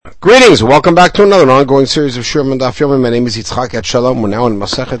Greetings and welcome back to another ongoing series of Shiurim Daf Yomi. My name is Yitzchak Etshalom. We're now in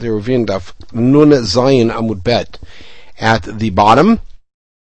Masechet Eruvin Daf Nun Zayin Amud Bet. At the bottom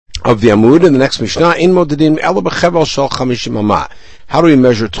of the Amud, in the next Mishnah, In Modedin Elo B'Chevel Shel 50 Amah. How do we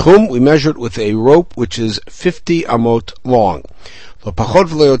measure Tchum? We measure it with a rope which is 50 amot long. Lo pachot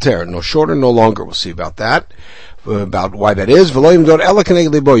v'lo yoter, no shorter, no longer. We'll see about that. About why that is.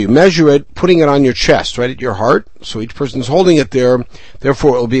 You measure it, putting it on your chest, right at your heart. So each person's holding it there.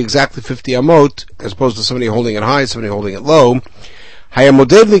 Therefore, it will be exactly 50 amot, as opposed to somebody holding it high, somebody holding it low.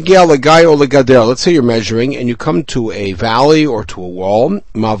 Let's say you're measuring, and you come to a valley or to a wall.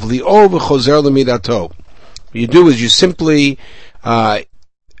 What you do is you simply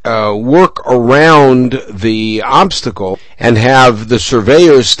work around the obstacle and have the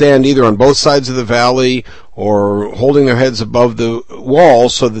surveyors stand either on both sides of the valley or holding their heads above the wall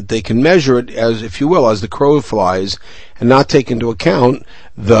so that they can measure it as, if you will, as the crow flies, and not take into account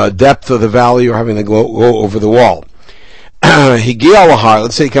the depth of the valley or having to go over the wall.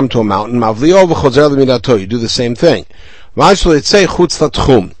 Let's say you come to a mountain. You do the same thing. You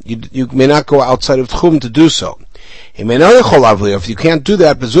may not go outside of Tchum to do so. If you can't do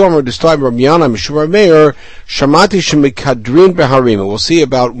that, we'll see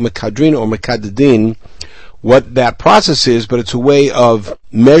about Mekadrin or Mekadadin, what that process is, but it's a way of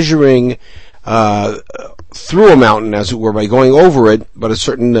measuring through a mountain, as it were, by going over it, but a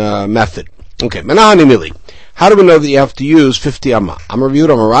certain method. Okay, Menahani Mili. How do we know that you have to use 50 amah? Amar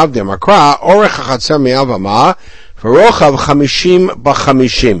Yehuda Amar Rav Amar Kra Orech HaChatzer Me'av Amah V'rochav 50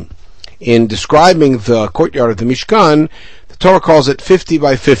 b'Chamishim. In describing the courtyard of the Mishkan, the Torah calls it 50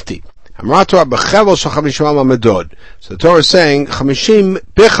 by 50. So the Torah is saying 50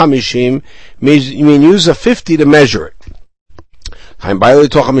 b'Chamishim means you mean use a 50 to measure it. We had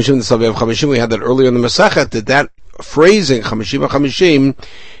that earlier in the Masechet, that phrasing 50 b'Chamishim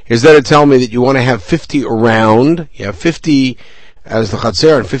is there to tell me that you want to have 50 around. You have 50 as the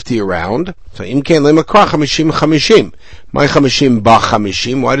Chatzer and 50 around. So imken lemakra 50. My 50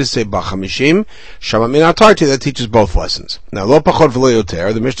 b'Chamishim. Why does it say b'Chamishim? Shama min atarti, that teaches both lessons. Now lo pachot v'lo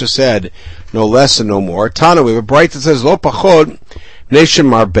yoter, the Mishnah said no less and no more. Tana, we have a bright that says lo pachot neshim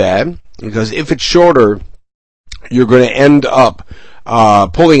marbeh, because if it's shorter, you're going to end up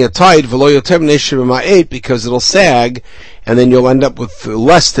pulling it tight, v'lo yoter neshim ma'et, because it'll sag, and then you'll end up with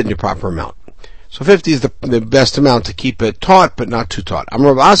less than your proper amount. So 50 is the best amount to keep it taut, but not too taut.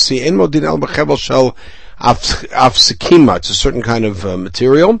 Amar Rav Asi, en modin el b'chevel shel afsekima. It's a certain kind of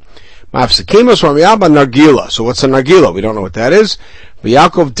material. Afsekima, so nargila. So what's a nargila? We don't know what that is.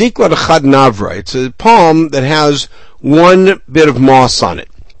 V'Yakov dikla d'chad navra. It's a palm that has one bit of moss on it.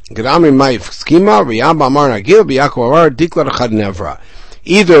 Either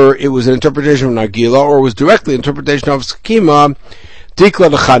it was an interpretation of nargila, or it was directly an interpretation of sekima, dikla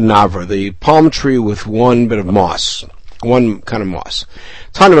d'chad navra, the palm tree with one bit of moss, one kind of moss.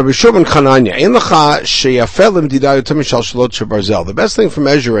 The best thing for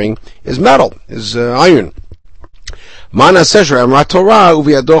measuring is metal, is iron. In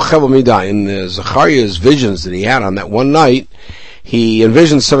Zechariah's visions that he had on that one night, he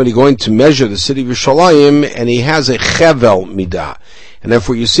envisioned somebody going to measure the city of Yerushalayim, and he has a chevel midah, and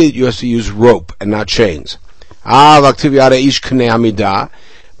therefore you see that you have to use rope and not chains. But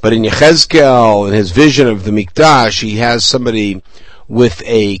in Yechezkel, in his vision of the Mikdash, he has somebody with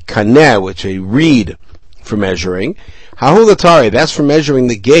a kaneh, which is a reed for measuring. Hahulatari, that's for measuring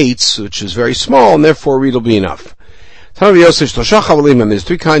the gates, which is very small, and therefore a reed will be enough. There's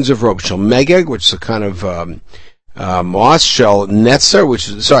three kinds of rope. Shel megeg, which is a kind of moss. Shel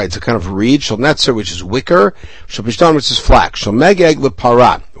netzer, it's a kind of reed. Shel netzer, which is wicker. Shel pishtan, which is flax. Shel megeg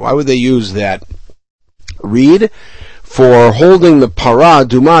leparat. Why would they use that reed? For holding the parah,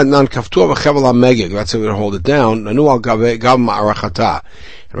 duma nan kaftua v'chevel ha-megeg. That's how we would hold it down. Nanu al gav ma'arachata.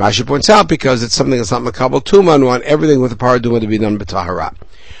 And Rashi points out, because it's something that's not makabel tuma, and want everything with the parah duma to be done b'tahara.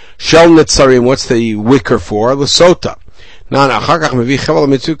 Shel netzarim, what's the wicker for? L'sota. Nan achar kach mevi chevel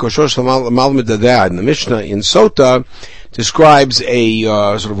ha-mitzvah kosho shel mal medadad. And the Mishnah in Sota describes a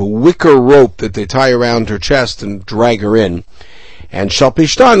sort of a wicker rope that they tie around her chest and drag her in. And shel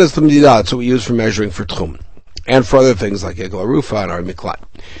pishtan is the medidah. That's what we use for measuring for tchum, and for other things like Egel Arufa and our Miklat.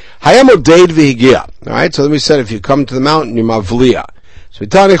 Hayamo Deid V'Higia. Alright, so then we said if you come to the mountain, you're Mavliya. So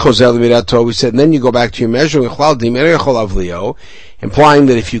we said, and then you go back to your measuring, implying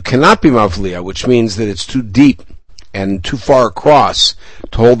that if you cannot be Mavliya, which means that it's too deep and too far across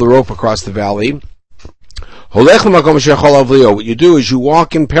to hold the rope across the valley, what you do is you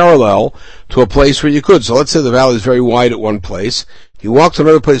walk in parallel to a place where you could. So let's say the valley is very wide at one place. You walk to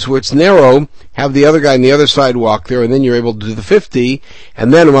another place where it's narrow, have the other guy on the other side walk there, and then you're able to do the 50,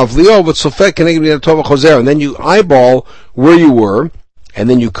 and then and then you eyeball where you were, and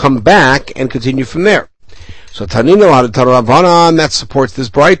then you come back and continue from there. So Tanino had a Taravanan that supports this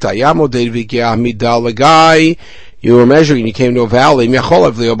Braita. You were measuring, you came to a valley.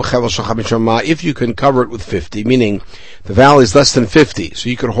 If you can cover it with 50, meaning the valley is less than 50, so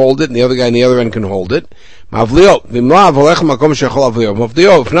you can hold it, and the other guy on the other end can hold it. If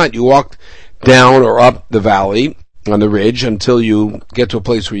not, you walked down or up the valley on the ridge until you get to a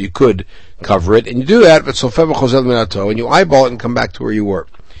place where you could cover it, and you do that, and you eyeball it and come back to where you were.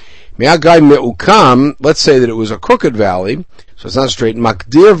 Let's say that it was a crooked valley, so it's not straight. We'll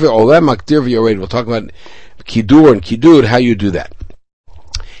talk about Kidur and Kidud, how you do that.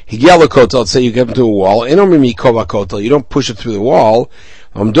 Let's say you get to a wall. You don't push it through the wall.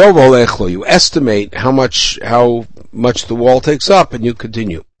 You estimate how much the wall takes up, and you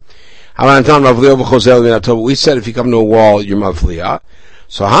continue. We said if you come to a wall, you're mavliya.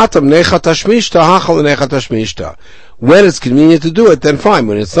 So when it's convenient to do it, then fine.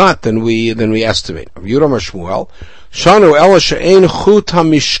 When it's not, then we estimate.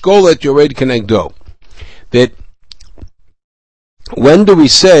 That when do we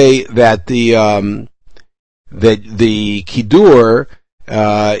say that the kidur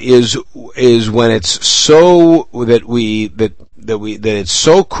is when it's so that it's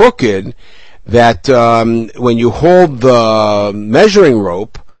so crooked that when you hold the measuring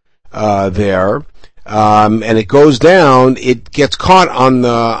rope there and it goes down, it gets caught on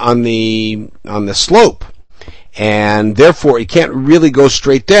the slope, and therefore it can't really go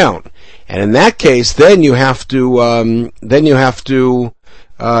straight down. And in that case, then you have to use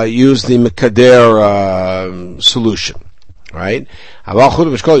the Mekader solution, right? But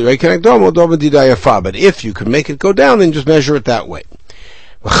if you can make it go down, then just measure it that way.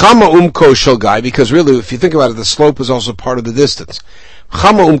 Because really, if you think about it, the slope is also part of the distance.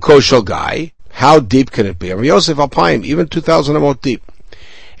 How deep can it be? Yosef Alpayim, even 2,000 amot deep.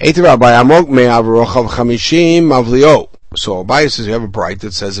 So Abaye says you have a bright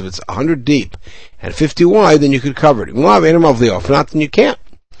that says if it's 100 deep and 50 wide, then you could cover it. If not, then you can't.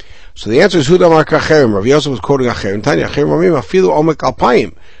 So the answer is Hudamar Kacherim. Rav Yosef was quoting Acherim. Tanya Acherim Ramim Afilu Omek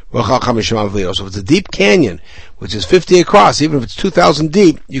Alpayim. So if it's a deep canyon, which is 50 across, even if it's 2,000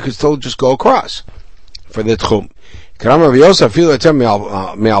 deep, you could still just go across for the Tchum.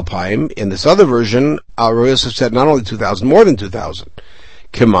 In this other version, Rav Yosef said not only 2,000, more than 2,000.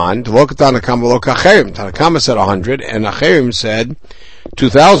 Kiman, Tanakama said 100, and Acherim said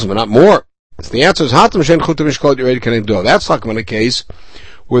 2,000, but not more. So the answer is Hatam Shen Chutam Mishkol Yered Keneg Do. That's like in a case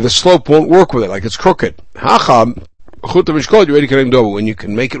where the slope won't work with it, like it's crooked. Hacham Chutam Mishkol Yered Keneg Do. When you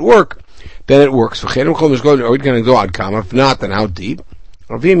can make it work, then it works. If not, then how deep?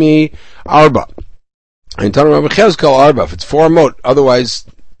 Ravimi Arba. And Tanakama Chezkel Arba. If it's 4 amot, otherwise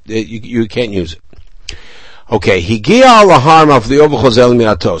you can't use it. Okay, Higia al-Lahar Mavliyo v'chozel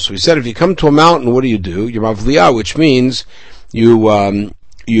minato. So we said if you come to a mountain, what do? You're Mavliya, which means you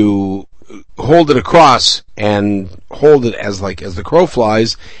hold it across and hold it as the crow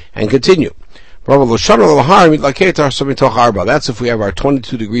flies and continue. That's if we have our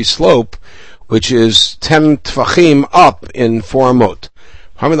 22-degree slope, which is 10 tfachim up in 4 amot.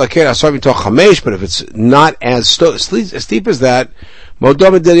 But if it's not as steep as that,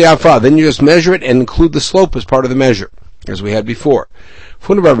 then you just measure it and include the slope as part of the measure, as we had before.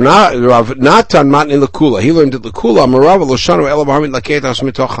 He learned at Lakula.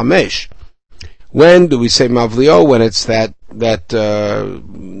 When do we say Mavlio? When it's that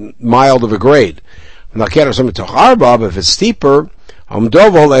mild of a grade. If it's steeper,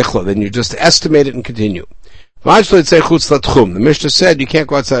 then you just estimate it and continue. The Mishnah said you can't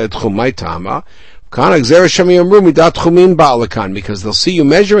go outside of Tchum. My Tama. Because they'll see you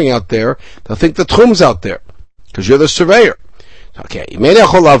measuring out there, they'll think the Tchum's out there, because you're the surveyor. Okay, now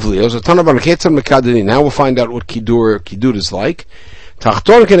we'll find out what Kidud is like.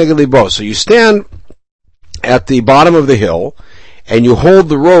 So you stand at the bottom of the hill, and you hold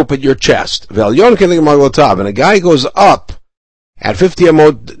the rope at your chest. And a guy goes up at 50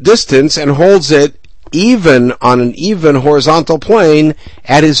 amot distance and holds it even on an even horizontal plane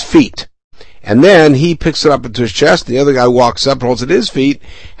at his feet. And then he picks it up into his chest, and the other guy walks up and holds it at his feet,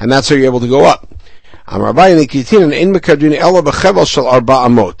 and that's how you're able to go up. That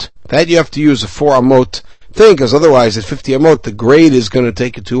you have to use a 4 amot thing, because otherwise at 50 amot, the grade is going to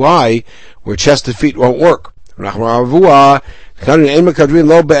take it too high, where chest to feet won't work. We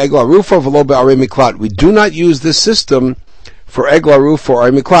do not use this system for Egla Rufa or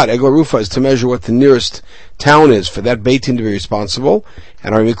Miklat. Egla Rufa is to measure what the nearest town is, for that Beit Din to be responsible,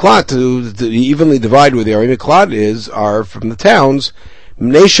 and Ari Miklat to evenly divide where the Ari Miklat are from the towns,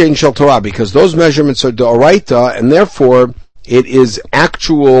 Mnei Shel Torah, because those measurements are D'Oraita, and therefore it is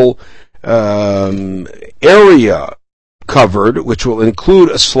actual area covered, which will include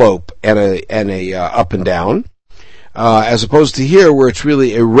a slope and a up and down, as opposed to here where it's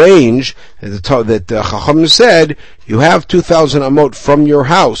really a range that Chacham said you have 2,000 amot from your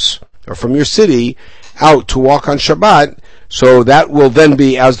house or from your city out to walk on Shabbat, so that will then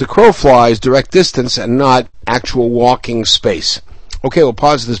be, as the crow flies, direct distance and not actual walking space. Okay, we'll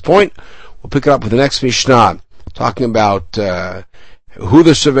pause at this point. We'll pick it up with the next Mishnah, talking about who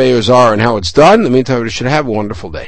the surveyors are and how it's done. In the meantime, we should have a wonderful day.